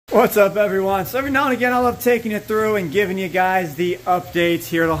What's up, everyone? So every now and again I love taking it through and giving you guys the updates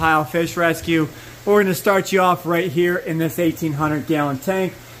here at Ohio Fish Rescue. We're going to start you off right here in this 1,800-gallon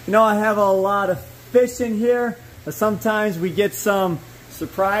tank. You know, I have a lot of fish in here, but sometimes we get some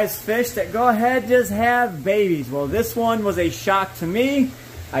surprise fish that go ahead and just have babies. Well, this one was a shock to me.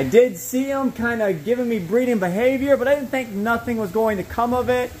 I did see them kind of giving me breeding behavior, but I didn't think nothing was going to come of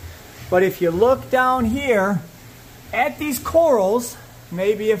it. But if you look down here at these corals,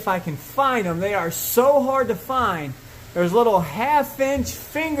 maybe if I can find them, they are so hard to find. There's little half-inch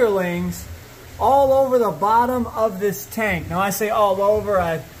fingerlings all over the bottom of this tank. Now I say all over,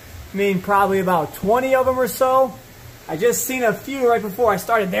 I mean probably about 20 of them or so. I just seen a few right before I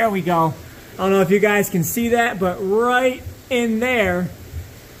started. There we go. I don't know if you guys can see that, but right in there,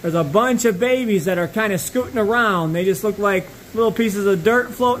 there's a bunch of babies that are kind of scooting around. They just look like little pieces of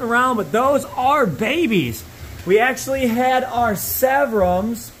dirt floating around, but those are babies. We actually had our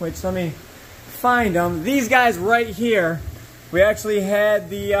severums, which let me find them. These guys right here, we actually had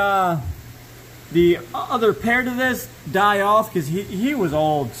the other pair to this die off because he was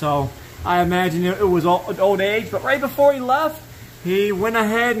old, so I imagine it was old age. But right before he left, he went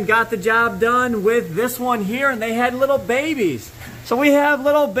ahead and got the job done with this one here, and they had little babies. So we have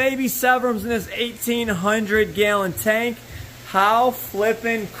little baby severums in this 1,800-gallon tank. How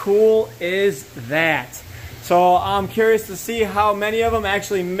flippin' cool is that? So I'm curious to see how many of them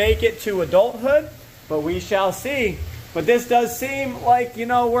actually make it to adulthood, but we shall see. But this does seem like, you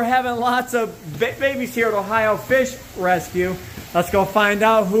know, we're having lots of babies here at Ohio Fish Rescue. Let's go find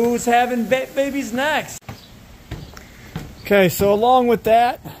out who's having babies next. Okay, so along with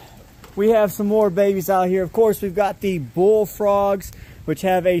that, we have some more babies out here. Of course, we've got the bullfrogs, which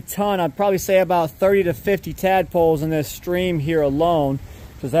have a ton. I'd probably say about 30 to 50 tadpoles in this stream here alone,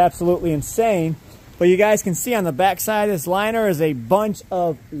 which is absolutely insane. But you guys can see on the back side of this liner is a bunch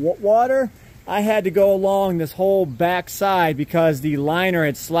of water. I had to go along this whole back side because the liner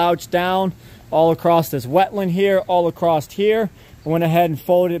had slouched down all across this wetland here, all across here. I went ahead and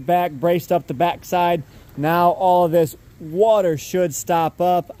folded it back, braced up the back side. Now all of this water should stop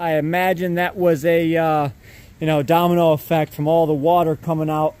up. I imagine that was a you know, domino effect from all the water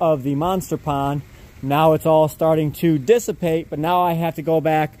coming out of the monster pond. Now it's all starting to dissipate, but now I have to go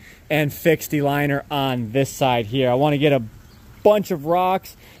back and fix the liner on this side here. I want to get a bunch of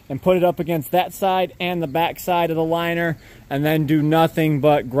rocks and put it up against that side and the back side of the liner, and then do nothing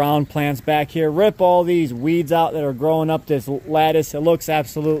but ground plants back here. Rip all these weeds out that are growing up this lattice. It looks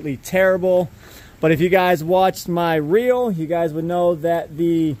absolutely terrible. But if you guys watched my reel, you guys would know that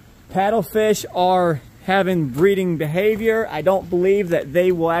the paddlefish are having breeding behavior. I don't believe that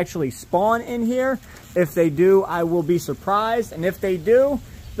they will actually spawn in here. If they do, I will be surprised. And if they do,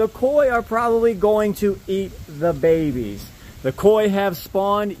 the koi are probably going to eat the babies. The koi have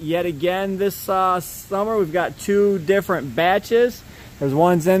spawned yet again this summer. We've got 2 different batches. There's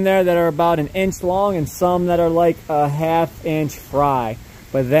ones in there that are about 1 inch long and some that are like a 1/2 inch fry.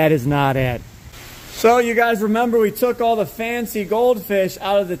 But that is not it. So you guys remember we took all the fancy goldfish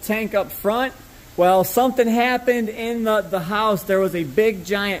out of the tank up front? Well, something happened in the house. There was a big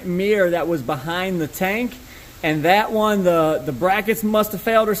giant mirror that was behind the tank, and that one, the brackets must have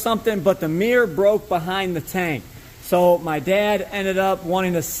failed or something, but the mirror broke behind the tank. So my dad ended up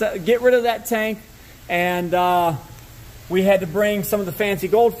wanting to get rid of that tank, and we had to bring some of the fancy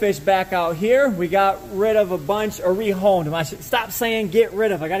goldfish back out here. We got rid of a bunch, or rehomed them. I should stop saying get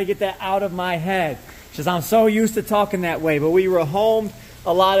rid of. I got to get that out of my head, because I'm so used to talking that way. But we rehomed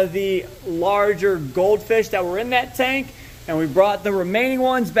a lot of the larger goldfish that were in that tank, and we brought the remaining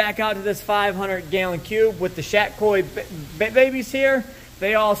ones back out to this 500-gallon cube with the shat koi babies here.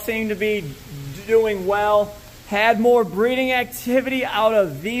 They all seem to be doing well. Had more breeding activity out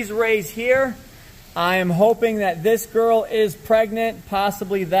of these rays here. I am hoping that this girl is pregnant,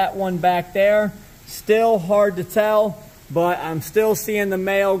 possibly that one back there. Still hard to tell, but I'm still seeing the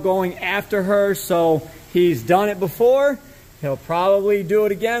male going after her, so he's done it before. He'll probably do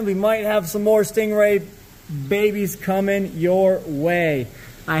it again. We might have some more stingray babies coming your way.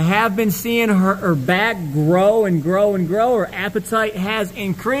 I have been seeing her back grow and grow and grow. Her appetite has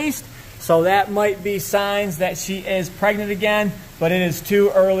increased, so that might be signs that she is pregnant again, but it is too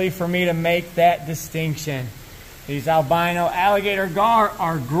early for me to make that distinction. These albino alligator gar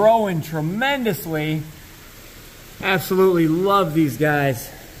are growing tremendously. Absolutely love these guys.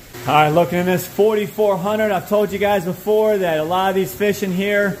 All right, looking at this 4,400, I've told you guys before that a lot of these fish in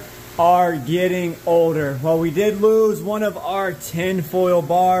here are getting older. Well, we did lose one of our tinfoil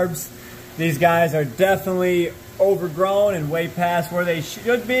barbs. These guys are definitely overgrown and way past where they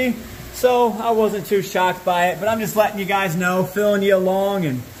should be, so I wasn't too shocked by it, but I'm just letting you guys know, filling you along,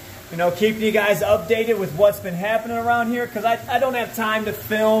 and you know, keeping you guys updated with what's been happening around here, because I don't have time to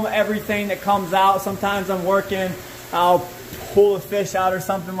film everything that comes out. Sometimes I'm working, I'll pull a fish out or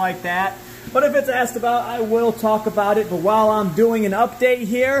something like that. But if it's asked about, I will talk about it. But while I'm doing an update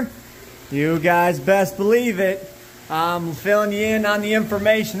here, you guys best believe it, I'm filling you in on the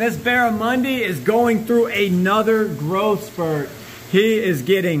information. This barramundi is going through another growth spurt. He is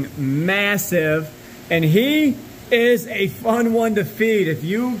getting massive, and he is a fun one to feed. If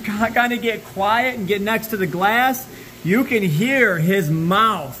you kind of get quiet and get next to the glass, you can hear his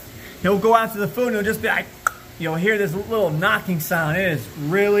mouth. He'll go after the food and he'll just be like, you'll hear this little knocking sound. It is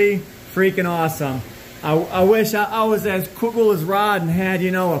really freaking awesome. I wish I was as cool as Rod and had,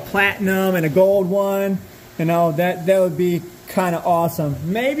 you know, a platinum and a gold one. You know, that would be kind of awesome.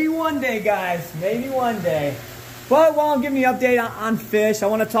 Maybe one day, guys. Maybe one day. But while I'm giving you an update on fish, I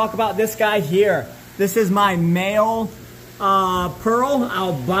want to talk about this guy here. This is my male pearl,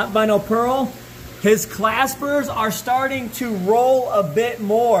 albino pearl. His claspers are starting to roll a bit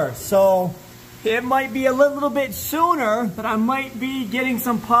more. So it might be a little bit sooner that I might be getting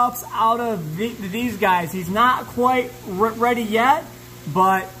some pups out of these guys. He's not quite ready yet,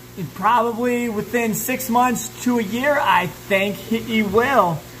 but probably within 6 months to a year, I think he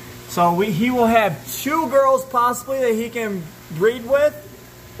will. So he will have 2 girls possibly that he can breed with.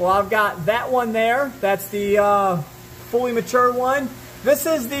 Well, I've got that one there. That's the fully mature one. This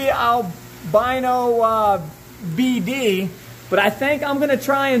is the albino BD, but I think I'm going to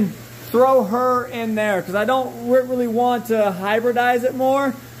try and throw her in there because I don't really want to hybridize it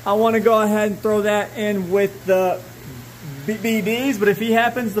more. I want to go ahead and throw that in with the BDs, but if he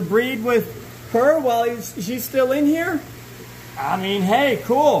happens to breed with her while she's still in here, I mean, hey,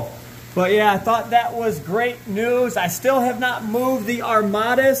 cool. But yeah, I thought that was great news. I still have not moved the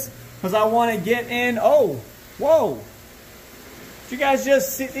armadas because I want to get in. Oh, whoa. Did you guys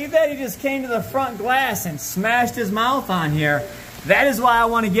just see that? He just came to the front glass and smashed his mouth on here. That is why I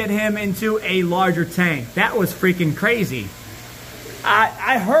want to get him into a larger tank. That was freaking crazy.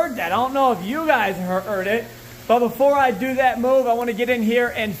 I heard that. I don't know if you guys heard it. But before I do that move, I want to get in here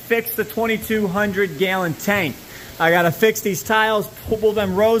and fix the 2,200 gallon tank. I got to fix these tiles, pull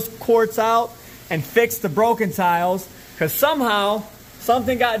them rose quartz out, and fix the broken tiles. Because somehow,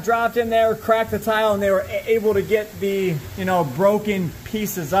 something got dropped in there, cracked the tile, and they were able to get the, you know, broken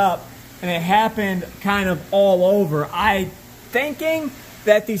pieces up. And it happened kind of all over. Thinking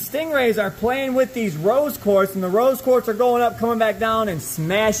that these stingrays are playing with these rose quartz, and the rose quartz are going up, coming back down, and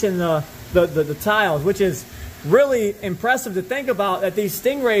smashing the tiles, which is really impressive to think about, that these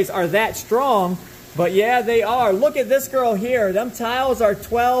stingrays are that strong. But yeah, they are. Look at this girl here. Them tiles are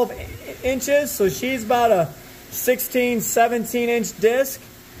 12 inches, so she's about a 16, 17 inch disc.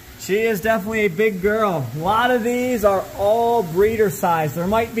 She is definitely a big girl. A lot of these are all breeder size. There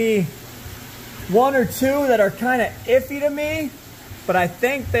might be 1 or 2 that are kind of iffy to me, but I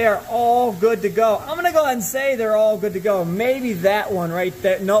think they are all good to go. I'm going to go ahead and say they're all good to go. Maybe that one right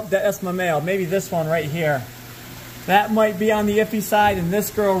there. Nope, that's my male. Maybe this one right here. That might be on the iffy side, and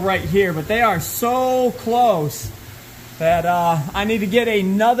this girl right here. But they are so close that I need to get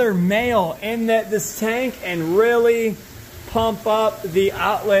another male in this tank and really pump up the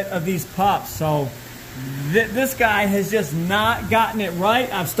outlet of these pups. So this guy has just not gotten it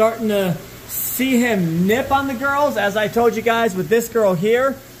right. I'm starting to see him nip on the girls. As I told you guys with this girl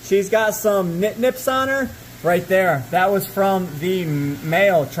here, she's got some nips on her right there. That was from the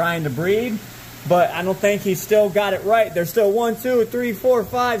male trying to breed, but I don't think he still got it right. There's still 1, 2, 3, 4,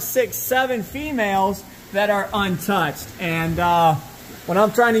 5, 6, 7 females that are untouched. And when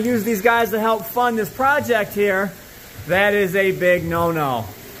I'm trying to use these guys to help fund this project here, that is a big no-no.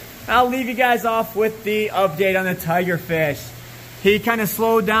 I'll leave you guys off with the update on the tigerfish. He kind of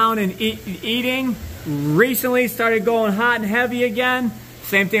slowed down in eating. Recently started going hot and heavy again.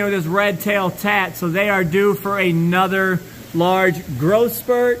 Same thing with his redtail tat. So they are due for another large growth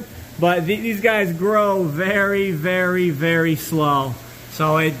spurt. But these guys grow very, very, very slow.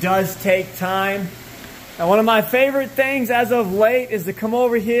 So it does take time. And one of my favorite things as of late is to come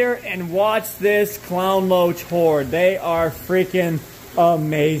over here and watch this clown loach horde. They are freaking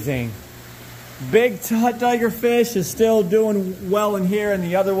amazing. Big tigerfish is still doing well in here, and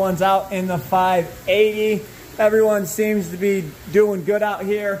the other one's out in the 580. Everyone seems to be doing good out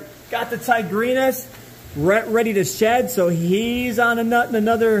here. Got the tigrinus ready to shed, so he's on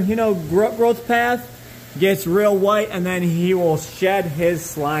another, you know, growth path. Gets real white, and then he will shed his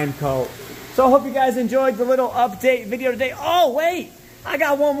slime coat. So I hope you guys enjoyed the little update video today. Oh, wait, I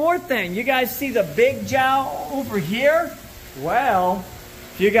got one more thing. You guys see the big jow over here? Well,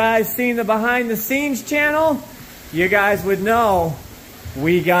 if you guys seen the behind the scenes channel, you guys would know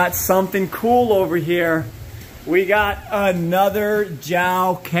we got something cool over here. We got another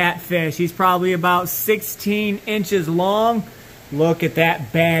jowl catfish. He's probably about 16 inches long. Look at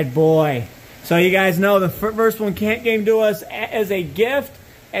that bad boy. So you guys know the first one came to us as a gift,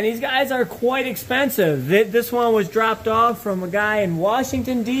 and these guys are quite expensive. This one was dropped off from a guy in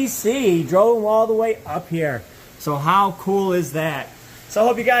Washington, D.C. He drove him all the way up here. So how cool is that? So I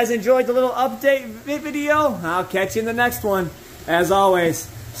hope you guys enjoyed the little update video. I'll catch you in the next one. As always,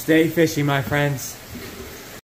 stay fishy, my friends.